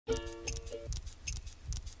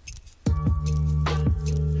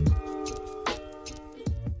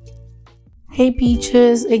Hey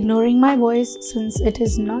Peaches, ignoring my voice since it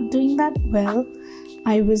is not doing that well.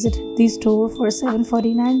 I visited the store for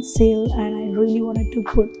 $7.49 sale and I really wanted to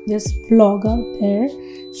put this vlog out there,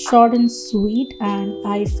 short and sweet, and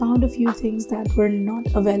I found a few things that were not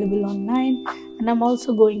available online, and I'm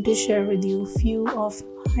also going to share with you a few of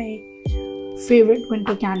my favorite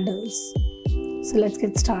winter candles. So let's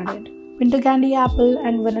get started. Winter Candy Apple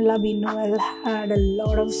and Vanilla Bean Noel had a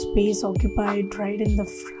lot of space occupied right in the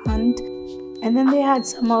front, and then they had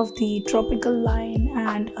some of the tropical line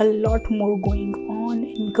and a lot more going on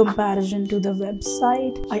in comparison to the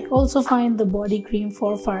website. I also find the body cream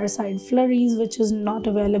for Fireside Flurries, which is not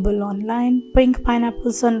available online. Pink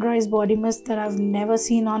Pineapple Sunrise body mist that I've never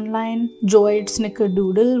seen online. Joy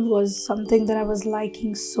Snickerdoodle was something that I was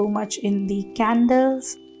liking so much in the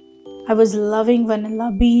candles. I was loving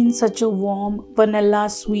Vanilla Bean, such a warm vanilla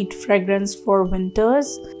sweet fragrance for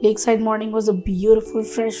winters. Lakeside Morning was a beautiful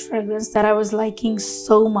fresh fragrance that I was liking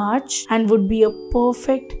so much and would be a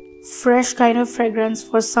perfect fresh kind of fragrance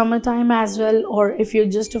for summertime as well, or if you're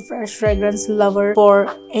just a fresh fragrance lover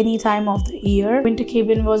for any time of the year. Winter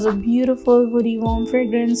Cabin was a beautiful woody warm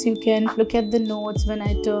fragrance. You can look at the notes when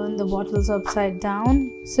I turn the bottles upside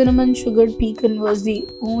down. Cinnamon Sugared Pecan was the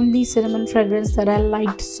only cinnamon fragrance that I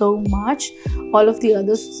liked so much. All of the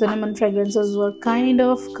other cinnamon fragrances were kind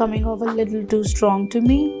of coming off a little too strong to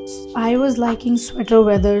me. I was liking Sweater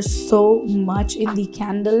Weather so much in the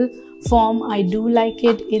candle form. I do like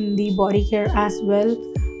it in the body care as well.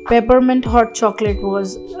 Peppermint Hot Chocolate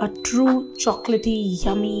was a true chocolatey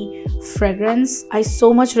yummy fragrance. I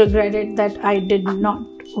so much regretted that I did not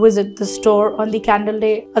visit the store on the candle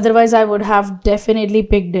day, otherwise I would have definitely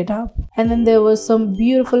picked it up. And then there was some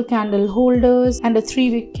beautiful candle holders, and a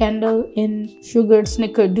 3-wick candle in Sugared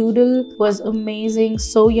Snickerdoodle was amazing,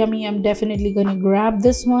 so yummy. I'm definitely gonna grab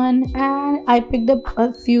this one. And I picked up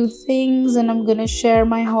a few things and I'm gonna share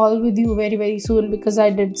my haul with you very soon because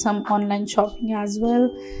I did some online shopping as well.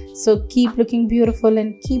 So keep looking beautiful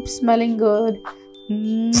and keep smelling good.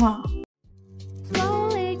 Mwah.